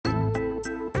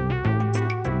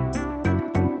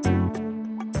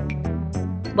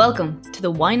Welcome to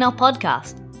the Why Not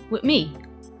podcast with me,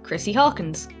 Chrissy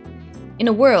Hawkins. In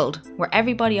a world where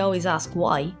everybody always asks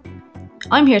why,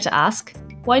 I'm here to ask,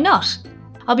 why not?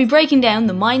 I'll be breaking down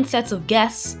the mindsets of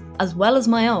guests as well as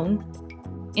my own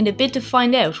in a bid to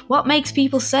find out what makes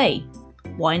people say,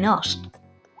 why not?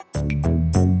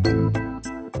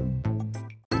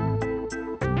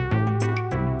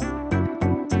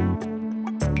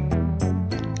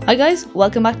 Hi guys,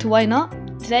 welcome back to Why Not.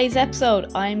 Today's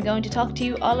episode, I'm going to talk to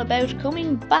you all about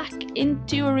coming back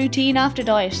into a routine after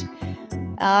diet.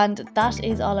 And that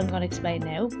is all I'm going to explain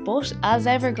now. But as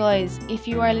ever guys, if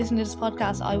you are listening to this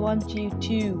podcast, I want you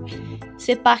to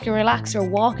sit back and relax or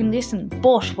walk and listen.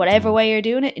 But whatever way you're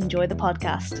doing it, enjoy the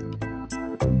podcast.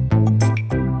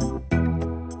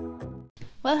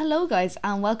 Well, hello guys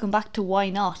and welcome back to Why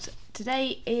Not.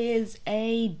 Today is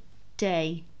a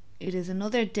day. It is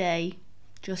another day,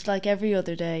 just like every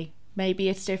other day. Maybe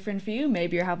it's different for you,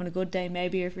 maybe you're having a good day,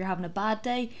 maybe if you're having a bad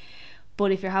day.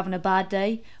 But if you're having a bad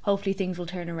day, hopefully things will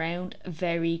turn around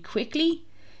very quickly.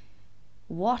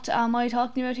 What am I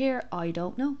talking about here? I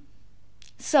don't know.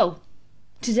 So,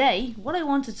 today, what I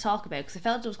wanted to talk about, because I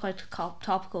felt it was quite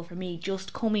topical for me,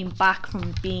 just coming back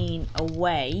from being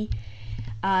away,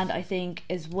 and I think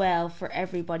as well for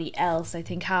everybody else, I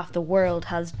think half the world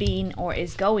has been or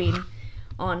is going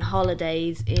on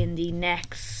holidays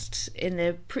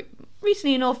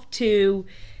recently enough to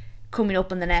coming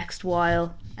up in the next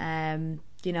while.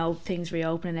 Things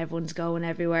reopening, everyone's going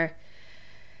everywhere.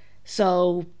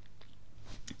 So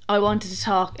I wanted to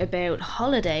talk about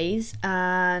holidays,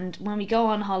 and when we go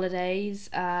on holidays,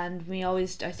 and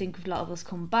I think a lot of us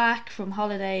come back from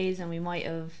holidays and we might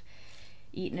have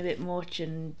eaten a bit much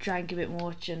and drank a bit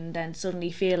much and then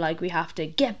suddenly feel like we have to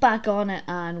get back on it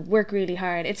and work really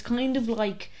hard. It's kind of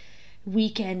like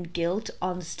weekend guilt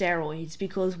on steroids,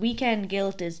 because weekend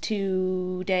guilt is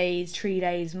 2 days, 3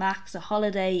 days max. A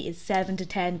holiday is 7 to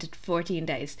 10 to 14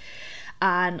 days.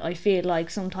 And I feel like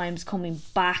sometimes coming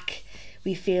back,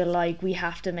 we feel like we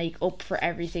have to make up for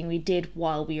everything we did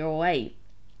while we were away.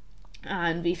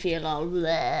 And we feel all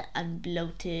bleh and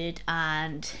bloated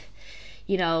and,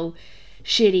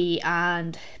 shitty,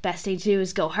 and best thing to do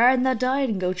is go hard in that diet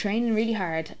and go training really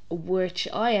hard, which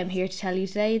I am here to tell you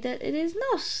today that it is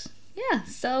not. Yeah,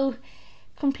 so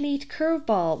complete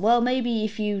curveball. Well, maybe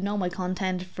if you know my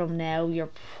content from now,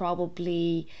 you're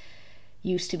probably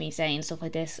used to me saying stuff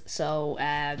like this, so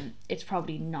it's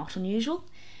probably not unusual.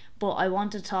 But I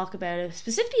want to talk about it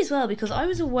specifically as well because when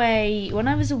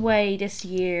I was away this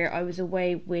year, I was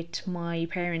away with my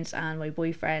parents and my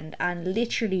boyfriend, and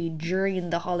literally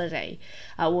during the holiday,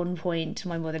 at one point,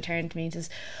 my mother turned to me and says,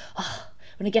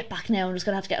 when I get back now, I'm just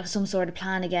going to have to get some sort of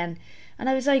plan again. And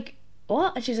I was like,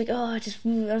 what? And she's like, I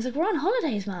was like, we're on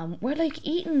holidays, ma'am. We're like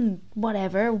eating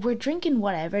whatever, we're drinking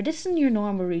whatever. This isn't your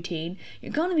normal routine.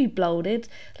 You're going to be bloated.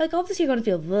 Like, obviously you're going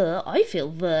to feel the. I feel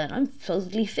the, and I'm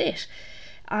supposedly fit.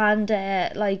 And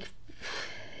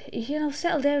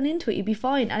settle down into it, you'll be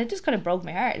fine. And it just kind of broke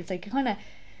my heart. It's like you're kind of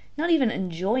not even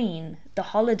enjoying the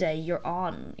holiday you're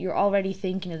on. You're already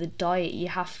thinking of the diet you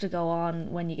have to go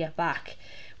on when you get back,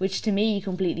 which to me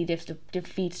completely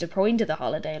defeats the point of the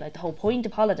holiday. Like, the whole point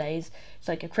of holidays, it's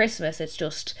like a Christmas, it's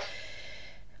just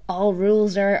all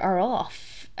rules are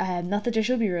off. Not that there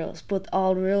should be rules, but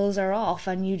all rules are off,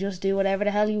 and you just do whatever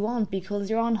the hell you want because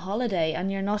you're on holiday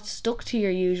and you're not stuck to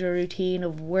your usual routine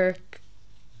of work,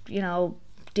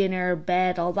 dinner,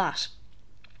 bed, all that.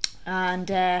 And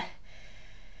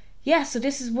so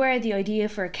this is where the idea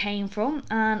for it came from,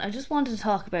 and I just wanted to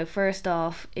talk about, first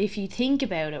off, if you think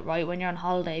about it, right, when you're on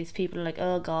holidays, people are like,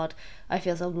 oh god, I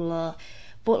feel so blah.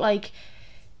 But like,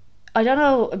 I don't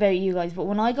know about you guys, but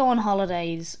when I go on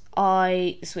holidays,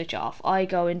 I switch off. I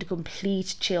go into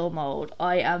complete chill mode.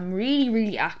 I am really,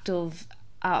 really active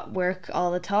at work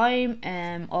all the time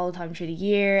through the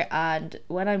year, and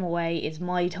when I'm away, it's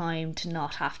my time to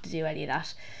not have to do any of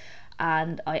that.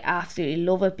 And I absolutely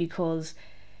love it because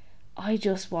I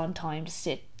just want time to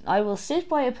sit. I will sit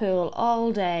by a pool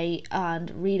all day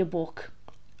and read a book.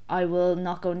 I will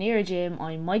not go near a gym.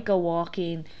 I might go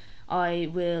walking. I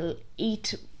will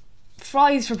eat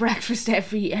fries for breakfast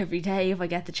every day if I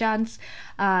get the chance,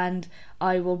 and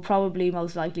I will probably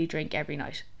most likely drink every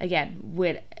night. Again,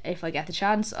 if I get the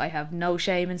chance, I have no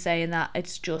shame in saying that.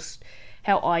 It's just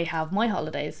how I have my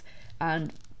holidays,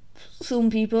 and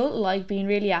some people like being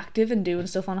really active and doing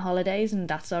stuff on holidays, and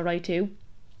that's alright too.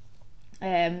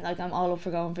 I'm all up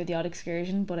for going for the odd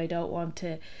excursion, but I don't want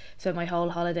to spend my whole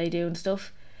holiday doing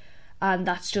stuff, and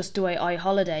that's just the way I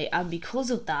holiday. And because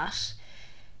of that,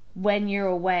 when you're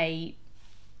away,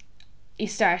 you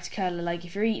start to kind of, like,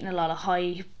 if you're eating a lot of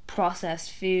high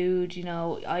processed food.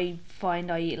 I find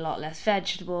I eat a lot less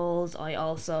vegetables. I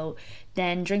also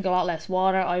then drink a lot less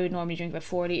water. I would normally drink about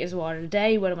 4 litres of water a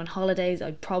day. When I'm on holidays,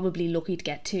 I'm probably lucky to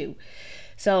get 2.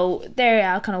 So there you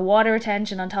are, kind of water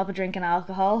retention on top of drinking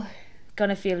alcohol.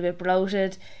 Gonna feel a bit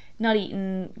bloated. Not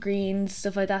eating greens,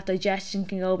 stuff like that. Digestion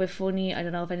can go a bit funny. I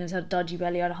don't know if anyone's had a dodgy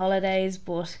belly on holidays,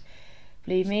 but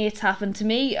believe me, it's happened to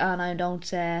me, and I'm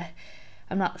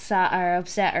not sad or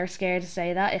upset or scared to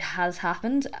say that. It has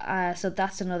happened. So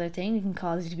that's another thing. It can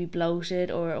cause you to be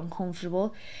bloated or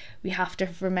uncomfortable. We have to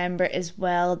remember as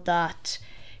well that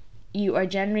you are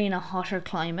generally in a hotter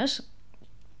climate,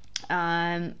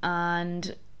 and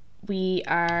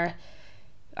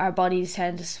our bodies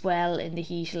tend to swell in the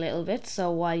heat a little bit.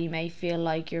 So while you may feel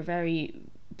like you're very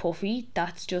puffy,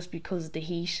 that's just because of the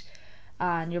heat,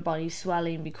 and your body's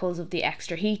swelling because of the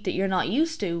extra heat that you're not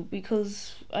used to.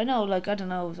 Because I know, I don't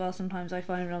know as well, sometimes I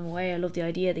find when I'm away, I love the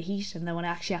idea of the heat, and then when I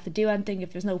actually have to do anything,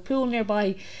 if there's no pool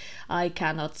nearby, I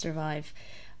cannot survive.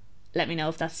 Let me know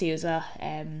if that's you as well.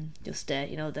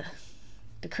 The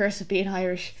curse of being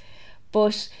Irish.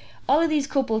 But all of these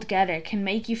coupled together can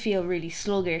make you feel really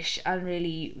sluggish and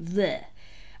really bleh.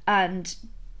 And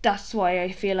that's why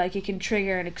I feel like it can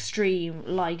trigger an extreme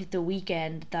like the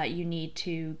weekend, that you need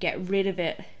to get rid of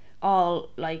it all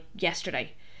like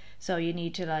yesterday. So you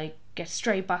need to get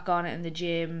straight back on it in the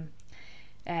gym,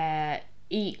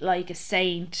 eat like a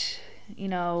saint,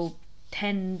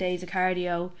 10 days of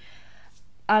cardio.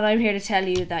 And I'm here to tell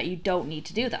you that you don't need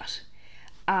to do that.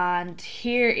 And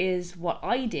here is what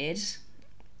I did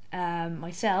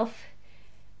myself,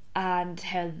 and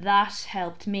how that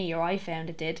helped me, or I found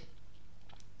it did.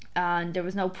 And there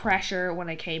was no pressure when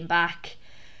I came back.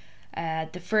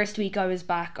 The first week I was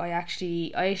back, I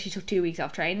actually took 2 weeks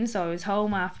off training, so I was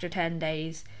home after 10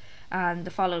 days, and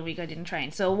the following week I didn't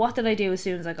train. So what did I do as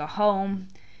soon as I got home?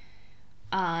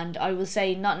 And I will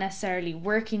say, not necessarily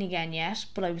working again yet,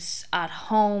 but I was at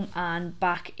home and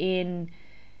back in,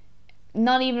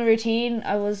 not even a routine.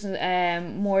 I was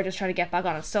more just trying to get back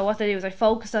on it. So what I did was I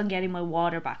focused on getting my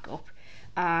water back up,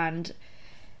 and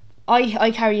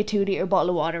I carry a 2 litre bottle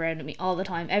of water around with me all the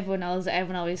time. Everyone knows it.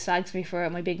 Everyone always slags me for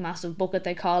it. My big massive bucket,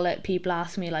 they call it. People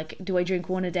ask me do I drink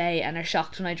 1 a day, and are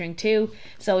shocked when I drink 2.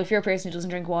 So if you're a person who doesn't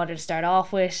drink water to start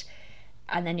off with,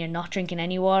 and then you're not drinking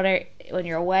any water when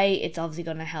you're away, it's obviously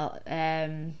going to help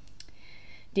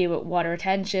deal with water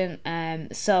retention.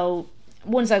 So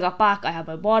once I got back, I had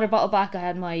my water bottle back. I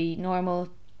had my normal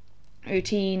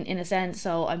routine in a sense,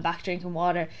 so I'm back drinking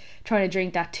water, trying to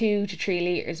drink that 2 to 3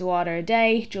 litres of water a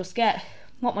day, just get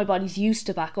what my body's used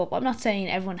to back up. I'm not saying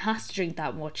everyone has to drink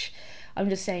that much. I'm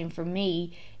just saying for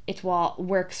me, it's what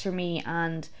works for me,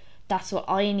 and that's what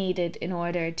I needed in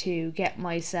order to get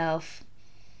myself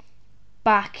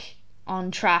back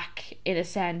on track in a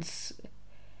sense,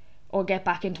 or get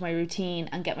back into my routine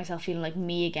and get myself feeling like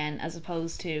me again, as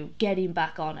opposed to getting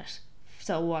back on it.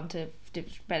 So want a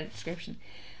better description.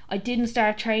 I didn't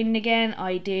start training again.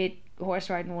 I did horse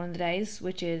riding one of the days,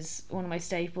 which is one of my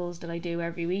staples that I do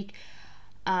every week,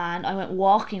 and I went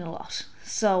walking a lot.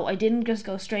 So I didn't just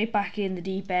go straight back in the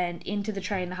deep end into the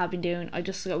training I had been doing. I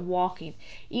just got walking,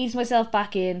 eased myself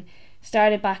back in,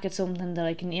 started back at something that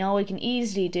I can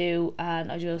easily do, and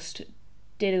I just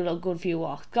did a good few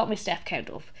walks, got my step count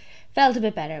up, felt a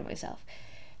bit better with myself,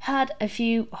 had a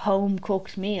few home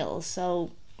cooked meals.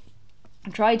 So I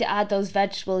tried to add those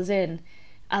vegetables in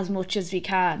as much as we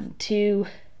can to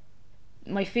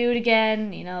my food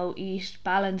again, eat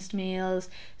balanced meals,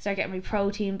 start getting my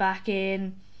protein back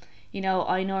in.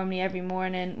 I normally every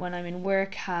morning when I'm in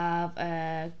work have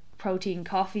a protein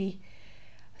coffee.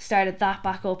 Started that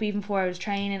back up even before I was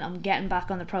training. I'm getting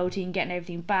back on the protein, getting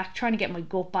everything back, trying to get my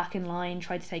gut back in line,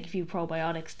 tried to take a few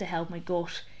probiotics to help my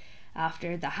gut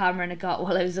after the hammering it got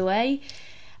while I was away.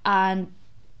 And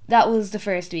that was the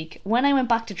first week. When I went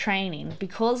back to training,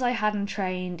 because I hadn't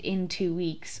trained in 2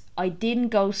 weeks, I didn't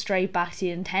go straight back to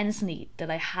the intensity that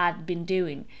I had been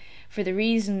doing, for the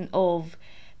reason of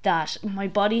that my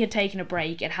body had taken a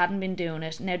break. It hadn't been doing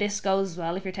it. Now this goes as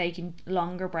well if you're taking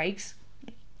longer breaks.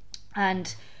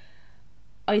 And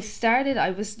I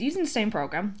was using the same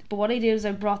program, but what I did is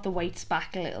I brought the weights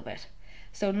back a little bit.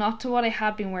 So not to what I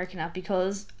had been working at,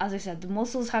 because as I said, the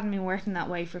muscles hadn't been working that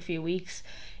way for a few weeks.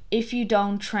 If you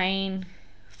don't train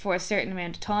for a certain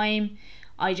amount of time,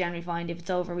 I generally find if it's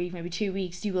over a week, maybe 2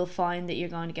 weeks, you will find that you're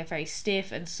going to get very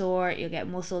stiff and sore. You'll get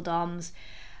muscle DOMs,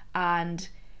 and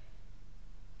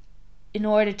in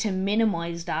order to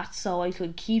minimize that, so I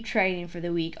could keep training for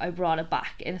the week, I brought it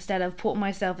back. Instead of putting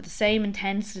myself at the same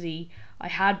intensity I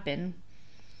had been,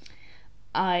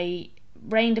 I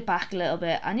reined it back a little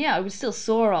bit, and yeah, I was still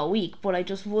sore all week, but I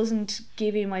just wasn't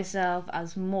giving myself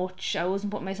as much, I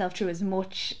wasn't putting myself through as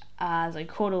much as I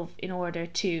could have in order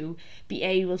to be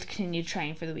able to continue to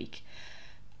train for the week.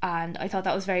 And I thought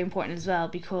that was very important as well,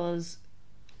 because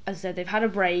as I said, they've had a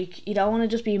break. You don't want to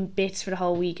just be in bits for the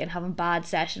whole week and having bad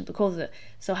sessions because of it.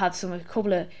 So have a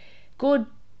couple of good,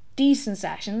 decent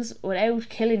sessions without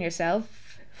killing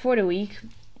yourself for the week.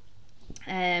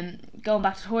 Going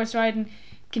back to horse riding,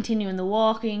 continuing the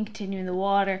walking, continuing the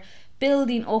water,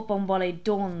 building up on what I'd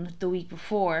done the week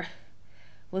before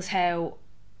was how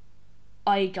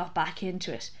I got back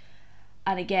into it.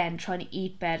 And again, trying to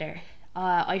eat better.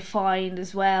 I find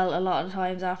as well, a lot of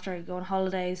times after I go on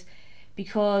holidays,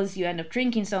 because you end up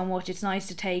drinking so much, it's nice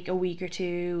to take a week or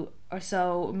two or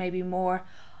so, maybe more,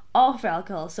 off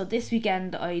alcohol. So this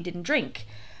weekend I didn't drink,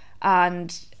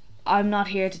 and I'm not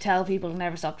here to tell people to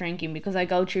never stop drinking, because I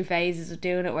go through phases of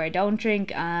doing it where I don't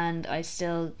drink and I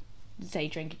still say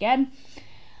drink again.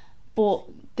 But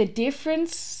the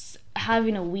difference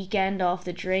having a weekend off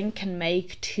the drink can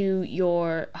make to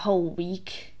your whole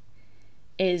week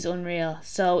is unreal.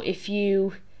 So if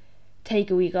you take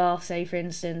a week off, say for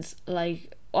instance,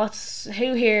 like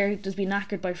who here does be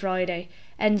knackered by Friday,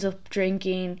 ends up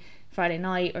drinking Friday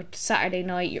night or Saturday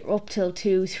night, you're up till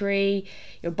 2-3,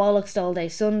 you're bollocksed all day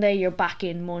Sunday, you're back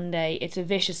in Monday. It's a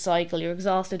vicious cycle. You're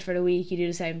exhausted for the week, you do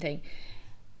the same thing.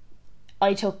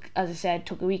 I took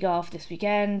a week off this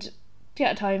weekend to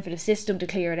get time for the system to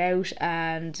clear it out,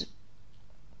 and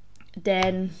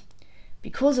then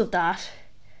because of that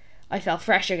I felt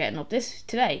fresher getting up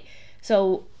today.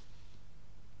 So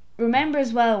remember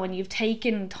as well, when you've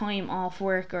taken time off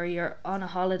work or you're on a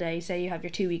holiday, say you have your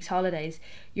 2 weeks holidays,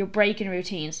 you're breaking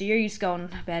routine. So you're used to going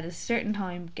to bed at a certain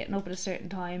time, getting up at a certain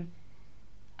time,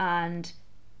 and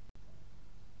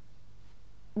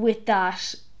with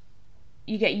that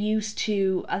you get used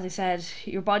to, as I said,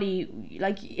 your body,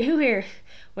 like who here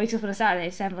wakes up on a Saturday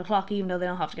at 7 o'clock even though they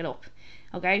don't have to get up?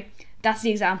 Okay, that's the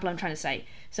example I'm trying to say.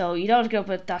 So you don't have to get up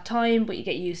at that time, but you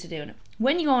get used to doing it.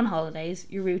 When you go on holidays,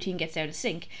 your routine gets out of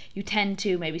sync. You tend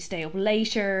to maybe stay up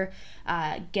later,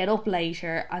 get up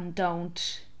later, and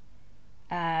don't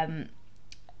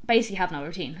basically have no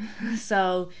routine.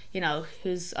 So,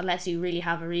 unless you really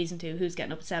have a reason to, who's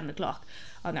getting up at 7 o'clock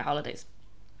on their holidays?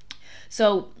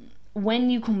 So when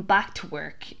you come back to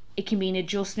work, it can be an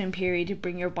adjustment period to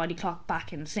bring your body clock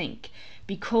back in sync,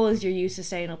 because you're used to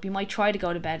staying up. You might try to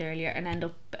go to bed earlier and end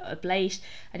up late,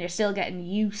 and you're still getting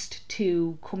used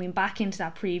to coming back into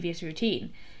that previous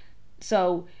routine.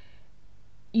 So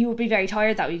you will be very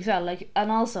tired that week as well.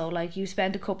 And also, you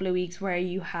spent a couple of weeks where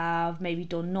you have maybe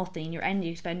done nothing. Your energy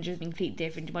expenditure has been completely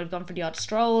different. You might have gone for the odd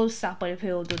stroll, sat by the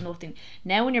pool, done nothing.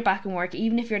 Now when you're back in work,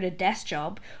 even if you're at a desk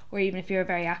job, or even if you're a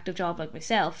very active job like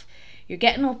myself, you're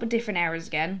getting up at different hours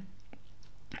again,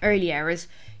 early hours.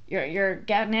 You're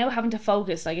now having to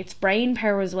focus. It's brain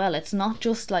power as well. It's not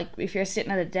just like if you're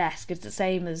sitting at a desk, it's the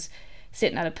same as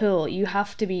sitting at a pool. You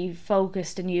have to be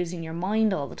focused and using your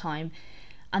mind all the time,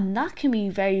 and that can be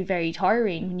very, very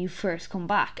tiring when you first come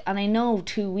back. And I know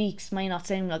 2 weeks may not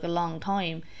seem like a long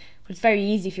time, but it's very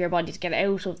easy for your body to get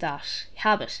out of that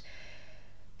habit.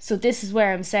 So this is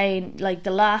where I'm saying, the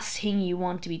last thing you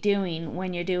want to be doing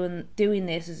when you're doing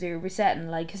this is you're resetting.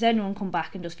 Because anyone come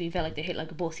back and just feel like they hit like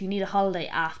a bus. You need a holiday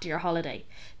after your holiday.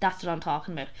 That's what I'm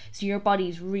talking about. So your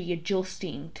body's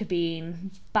readjusting to being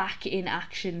back in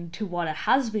action to what it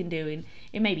has been doing.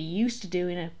 It may be used to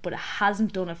doing it, but it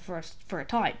hasn't done it for a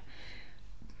time.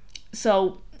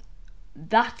 So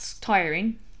that's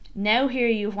tiring. Now here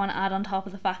you want to add on top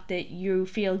of the fact that you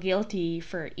feel guilty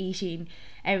for eating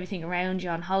everything around you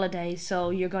on holiday,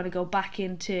 so you're going to go back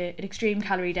into an extreme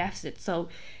calorie deficit. So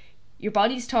your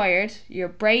body's tired, your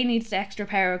brain needs the extra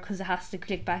power because it has to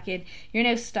click back in. You're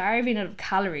now starving out of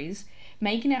calories,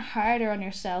 making it harder on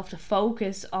yourself to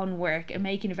focus on work and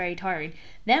making it very tiring.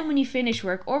 Then when you finish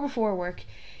work or before work,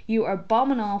 you are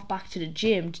bombing off back to the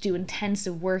gym to do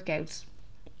intensive workouts,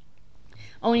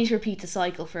 only to repeat the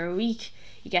cycle for a week.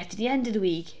 You get to the end of the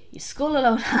week, you scull a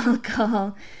load of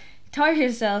alcohol, tire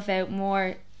yourself out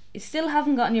more, you still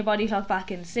haven't gotten your body clock back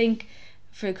in sync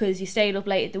because you stayed up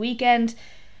late at the weekend.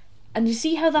 And you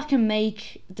see how that can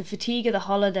make the fatigue of the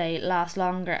holiday last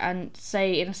longer, and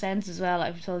say in a sense as well,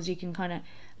 I suppose you can kind of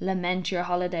lament your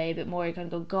holiday a bit more. You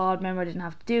kind of go, God, remember I didn't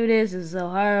have to do this, is so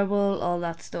horrible, all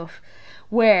that stuff.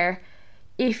 Where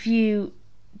if you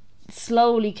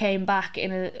slowly came back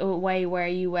in a way where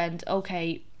you went,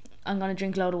 okay, I'm going to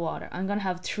drink a load of water, I'm going to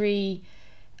have 3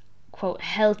 quote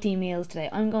healthy meals today,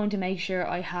 I'm going to make sure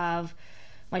I have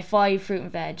my 5 fruit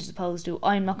and veg, as opposed to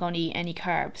I'm not going to eat any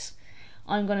carbs,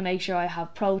 I'm going to make sure I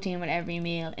have protein with every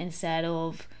meal, instead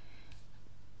of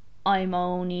I'm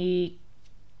only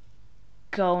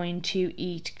going to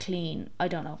eat clean. I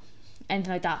don't know,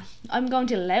 anything like that. I'm going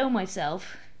to allow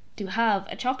myself to have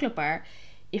a chocolate bar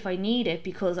if I need it,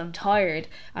 because I'm tired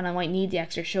and I might need the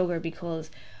extra sugar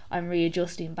because I'm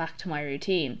readjusting back to my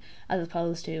routine, as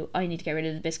opposed to I need to get rid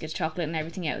of the biscuits, chocolate and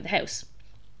everything out of the house.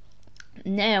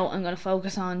 Now I'm going to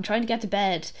focus on trying to get to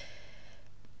bed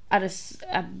at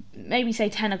a maybe say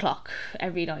 10 o'clock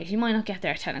every night. You might not get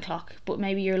there at 10 o'clock, but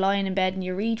maybe you're lying in bed and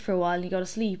you read for a while and you go to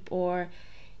sleep, or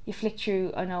you flick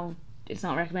through, I know it's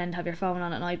not recommended to have your phone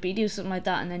on at night, but you do something like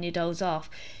that and then you doze off,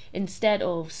 instead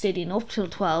of sitting up till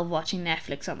 12 watching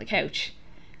Netflix on the couch.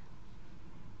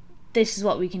 This is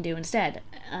what we can do instead.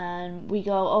 And we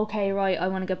go, okay, right, I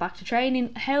want to get back to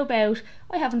training. How about,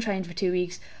 I haven't trained for 2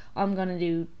 weeks, I'm going to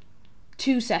do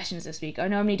 2 sessions this week. I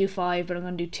normally do 5, but I'm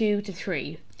going to do 2 to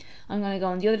 3. I'm going to go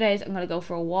on the other days, I'm going to go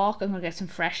for a walk, I'm going to get some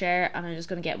fresh air, and I'm just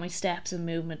going to get my steps and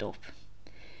movement up.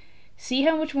 See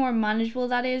how much more manageable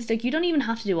that is? Like, you don't even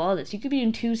have to do all this. You could be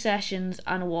doing 2 sessions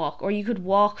and a walk, or you could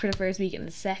walk for the first week, and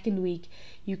the second week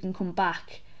you can come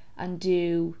back and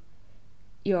do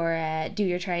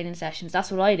your training sessions.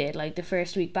 That's what I did, like the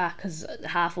first week back, because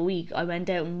half a week I went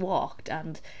out and walked,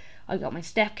 and I got my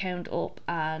step count up,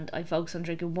 and I focused on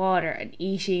drinking water and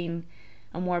eating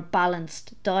a more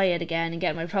balanced diet again, and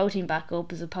getting my protein back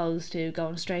up, as opposed to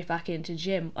going straight back into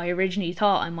gym. I originally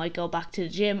thought I might go back to the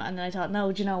gym, and then I thought,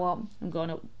 no, do you know what, I'm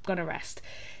gonna rest.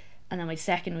 And then my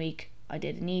second week I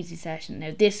did an easy session.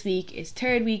 Now this week is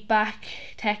 3rd week back,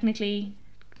 technically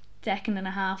 2nd and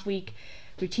a half week.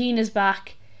 Routine is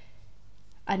back,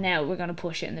 and now we're going to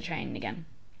push it in the training again.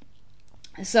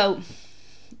 So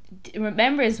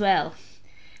remember as well,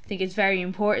 I think it's very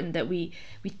important that we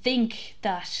think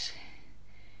that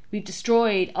we've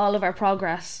destroyed all of our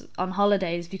progress on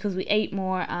holidays because we ate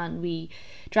more and we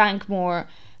drank more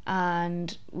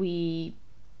and we,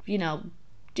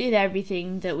 did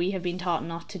everything that we have been taught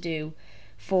not to do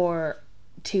for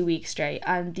 2 weeks straight.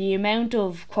 And the amount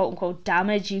of quote unquote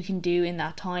damage you can do in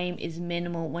that time is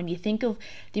minimal when you think of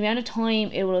the amount of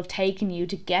time it will have taken you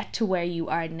to get to where you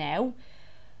are now,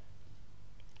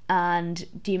 and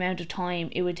the amount of time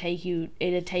it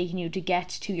had taken you to get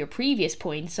to your previous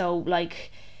point. So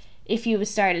like, if you have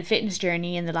started a fitness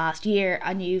journey in the last year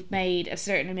and you've made a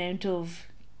certain amount of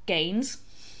gains,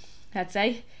 let's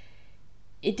say,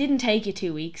 it didn't take you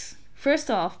 2 weeks.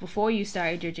 First off, before you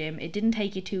started your gym, it didn't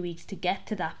take you 2 weeks to get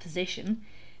to that position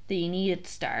that you needed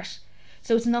to start.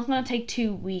 So it's not going to take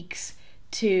 2 weeks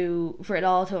for it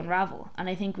all to unravel. And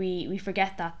I think we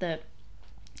forget that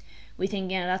we think,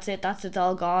 that's it's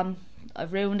all gone.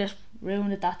 I've ruined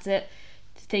it, that's it.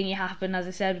 The thing you happen, as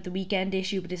I said, with the weekend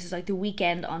issue, but this is like the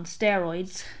weekend on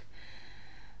steroids.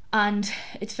 And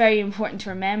it's very important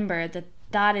to remember that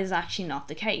that is actually not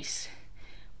the case.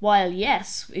 While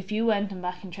yes, if you went and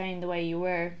back and trained the way you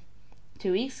were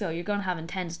 2 weeks ago, you're going to have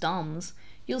intense DOMs,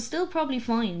 you'll still probably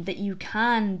find that you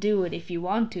can do it if you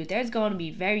want to. There's going to be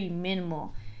very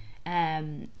minimal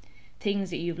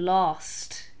things that you've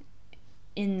lost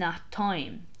in that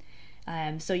time.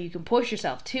 So you can push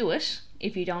yourself to it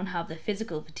if you don't have the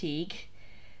physical fatigue,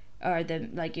 or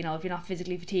if you're not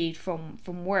physically fatigued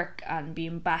from work and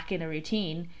being back in a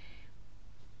routine,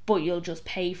 but you'll just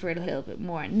pay for it a little bit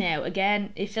more. Now,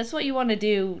 again, if that's what you want to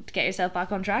do to get yourself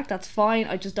back on track, that's fine.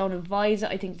 I just don't advise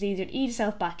it. I think it's easier to ease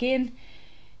yourself back in,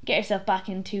 get yourself back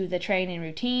into the training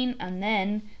routine, and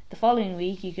then the following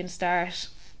week you can start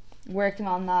working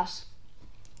on that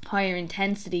higher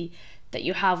intensity that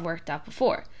you have worked at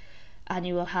before. And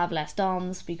you will have less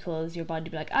DOMs because your body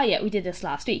will be like, oh yeah, we did this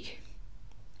last week,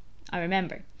 I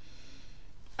remember.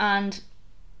 And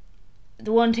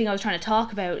the one thing I was trying to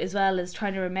talk about as well is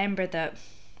trying to remember that,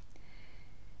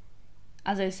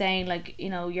 as I was saying,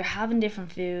 you're having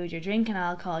different food, you're drinking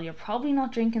alcohol, you're probably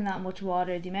not drinking that much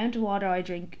water. The amount of water I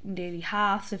drink nearly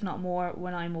halves, if not more,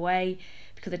 when I'm away,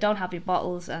 because I don't have your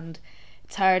bottles and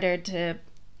it's harder to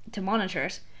monitor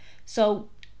it. So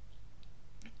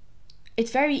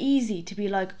it's very easy to be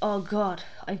like, oh god,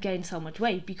 I've gained so much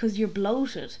weight, because you're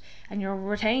bloated and you're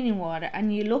retaining water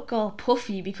and you look all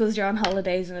puffy because you're on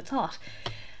holidays and it's hot.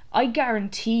 I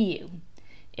guarantee you,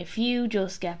 if you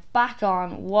just get back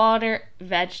on water,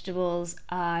 vegetables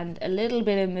and a little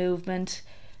bit of movement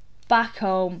back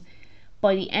home,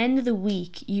 by the end of the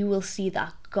week you will see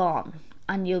that gone.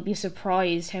 And you'll be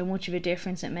surprised how much of a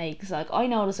difference it makes. Like, I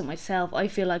notice it myself. I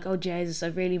feel like, oh Jesus,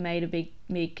 I've really made a big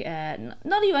I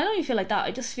don't even feel like that.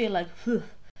 I just feel like, phew.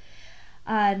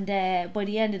 And by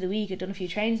the end of the week, I've done a few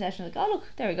training sessions. Like, oh look,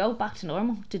 there we go, back to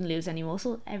normal. Didn't lose any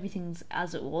muscle. Everything's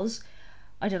as it was.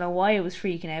 I don't know why I was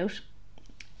freaking out.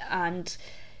 And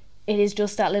it is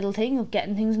just that little thing of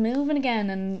getting things moving again,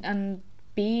 and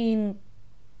being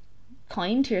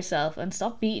kind to yourself and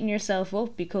stop beating yourself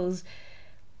up, because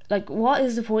like, what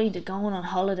is the point of going on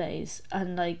holidays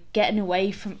and like getting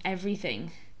away from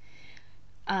everything?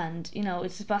 And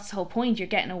that's the whole point. You're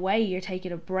getting away, you're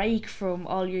taking a break from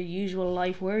all your usual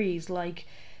life worries, like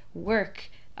work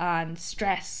and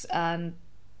stress and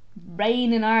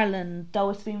rain in Ireland, though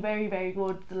it's been very, very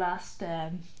good the last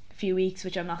few weeks,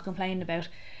 which I'm not complaining about.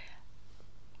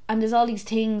 And there's all these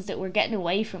things that we're getting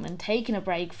away from and taking a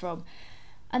break from,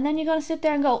 and then you're going to sit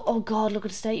there and go, oh God, look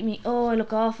at the state of me, oh I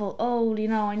look awful, oh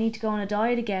I need to go on a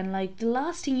diet again. Like, the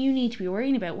last thing you need to be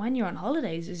worrying about when you're on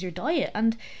holidays is your diet.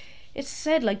 And it's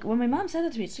said, like, when my mum said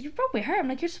that to me, it's like, you broke my heart. I'm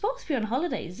like, you're supposed to be on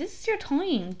holidays, this is your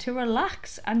time to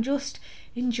relax and just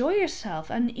enjoy yourself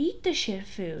and eat the shit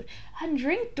food and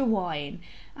drink the wine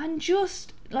and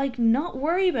just like not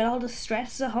worry about all the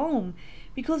stress at home,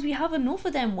 because we have enough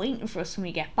of them waiting for us when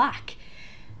we get back.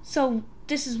 So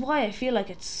this is why I feel like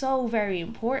it's so very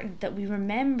important that we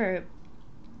remember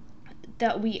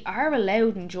that we are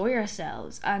allowed to enjoy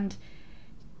ourselves. And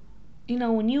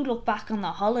when you look back on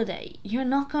the holiday, you're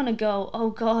not going to go, oh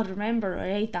God, remember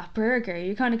I ate that burger.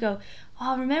 You're going to go,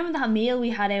 oh, remember that meal we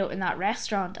had out in that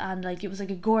restaurant, and like it was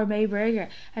like a gourmet burger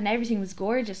and everything was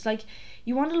gorgeous. Like,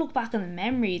 you want to look back on the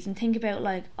memories and think about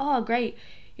like, oh great,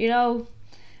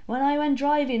 when I went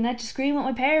driving, I had to scream at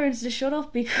my parents to shut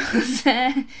up because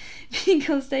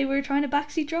because they were trying to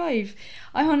backseat drive.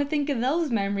 I want to think of those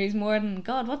memories more than,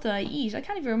 God, what did I eat? I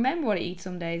can't even remember what I eat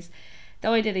some days,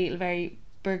 though I did eat a very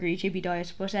burgery chippy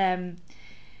diet. But I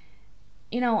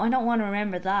don't want to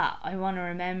remember that. I want to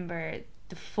remember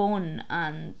the fun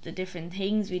and the different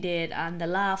things we did and the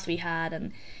laughs we had,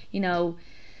 and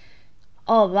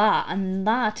all that. And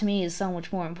that to me is so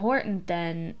much more important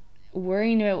than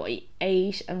worrying about what you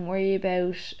ate and worry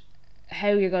about how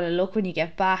you're going to look when you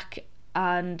get back.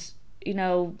 And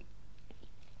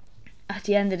at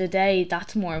the end of the day,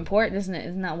 that's more important, isn't it?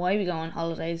 Isn't that why we go on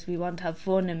holidays? We want to have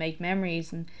fun and make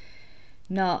memories and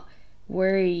not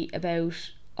worry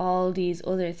about all these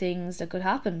other things that could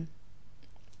happen.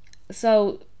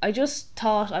 So I just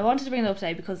thought I wanted to bring it up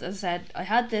today because, as I said, I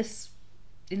had this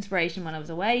inspiration when I was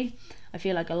away. I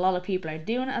feel like a lot of people are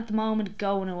doing it at the moment,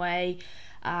 going away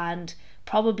and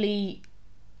probably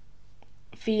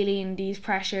feeling these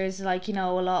pressures. Like, a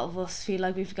lot of us feel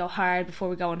like we have to go hard before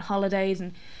we go on holidays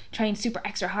and train super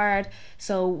extra hard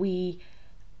so we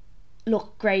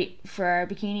look great for our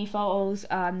bikini photos,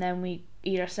 and then we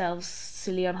eat ourselves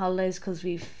silly on holidays because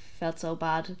we've felt so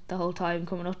bad the whole time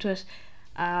coming up to it.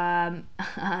 And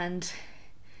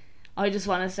I just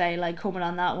want to say, like, coming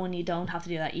on that one, you don't have to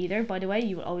do that either, by the way.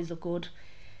 You will always look good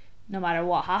no matter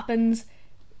what happens.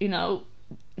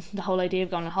 The whole idea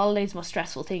of going on holidays, the most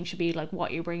stressful thing should be like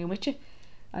what you're bringing with you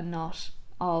and not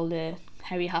all the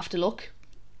how you have to look.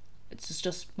 It's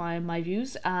just my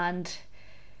views. And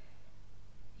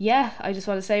yeah, I just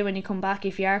want to say, when you come back,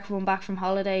 if you are coming back from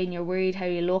holiday and you're worried how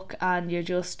you look and you're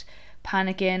just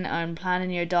panicking and planning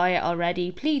your diet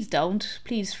already, please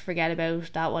forget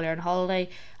about that while you're on holiday,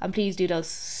 and please do those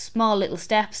small little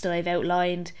steps that I've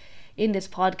outlined in this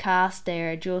podcast.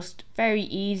 They're just very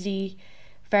easy,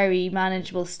 very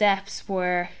manageable steps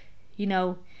where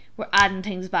we're adding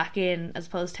things back in as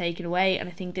opposed to taking away. And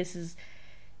I think this is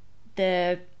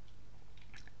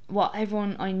what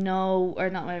everyone I know, or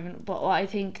not everyone, but what I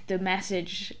think the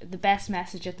best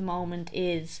message at the moment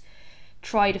is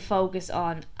try to focus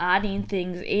on adding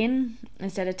things in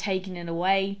instead of taking it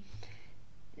away.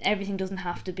 Everything doesn't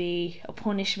have to be a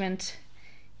punishment.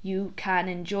 You can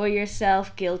enjoy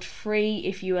yourself guilt-free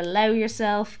if you allow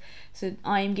yourself. So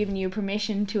I'm giving you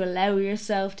permission to allow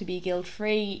yourself to be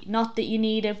guilt-free. Not that you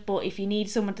need it, but if you need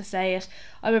someone to say it,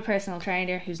 I'm a personal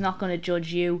trainer who's not going to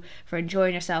judge you for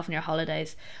enjoying yourself on your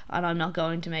holidays, and I'm not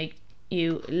going to make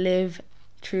you live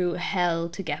through hell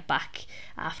to get back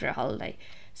after a holiday.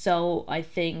 So I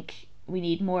think we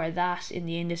need more of that in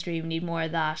the industry. We need more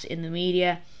of that in the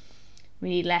media. We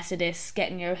need less of this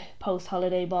getting your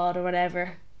post-holiday bod or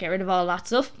whatever. Get rid of all that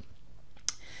stuff.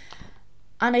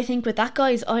 And I think with that,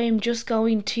 guys, I am just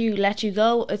going to let you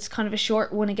go. It's kind of a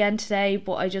short one again today,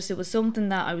 but it was something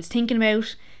that I was thinking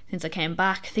about since I came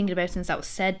back, since that was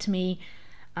said to me,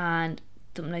 and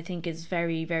something I think is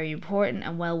very, very important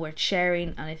and well worth sharing,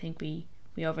 and I think we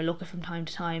overlook it from time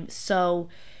to time. So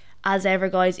as ever,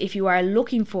 guys, if you are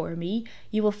looking for me,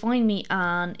 you will find me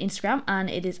on Instagram, and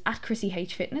it is at Chrissy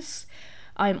H Fitness.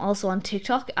 I'm also on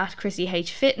TikTok at Chrissy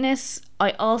H Fitness.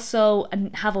 I also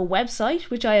have a website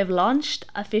which I have launched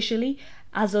officially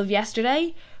as of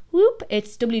yesterday, Whoop,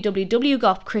 it's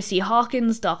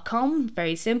www.chrissyhawkins.com,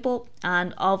 very simple.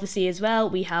 And obviously as well,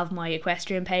 we have my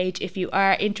equestrian page. If you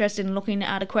are interested in looking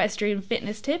at equestrian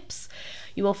fitness tips,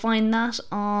 you will find that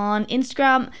on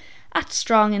Instagram at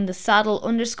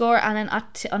stronginthesaddle_, and then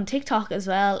on TikTok as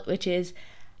well, which is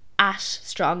at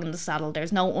stronginthesaddle.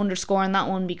 There's no underscore in that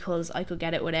one because I could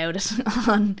get it without it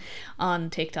on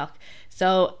TikTok.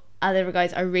 So as ever,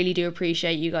 guys, I really do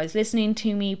appreciate you guys listening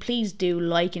to me. Please do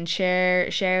like and share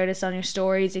this on your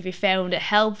stories. If you found it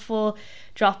helpful,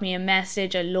 drop me a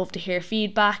message. I love to hear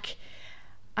feedback.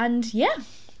 And yeah,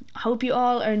 I hope you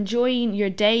all are enjoying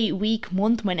your day, week,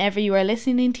 month, whenever you are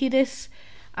listening to this.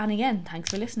 And again,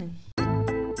 thanks for listening.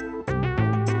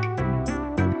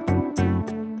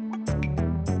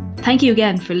 Thank you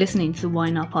again for listening to the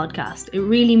Why Not podcast. It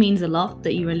really means a lot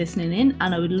that you are listening in,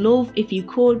 and I would love if you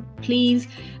could please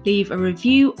leave a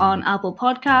review on Apple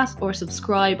Podcasts or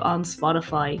subscribe on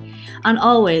Spotify. And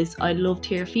always, I'd love to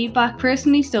hear feedback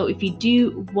personally, so if you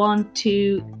do want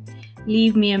to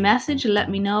leave me a message and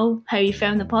let me know how you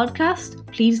found the podcast,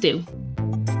 please do.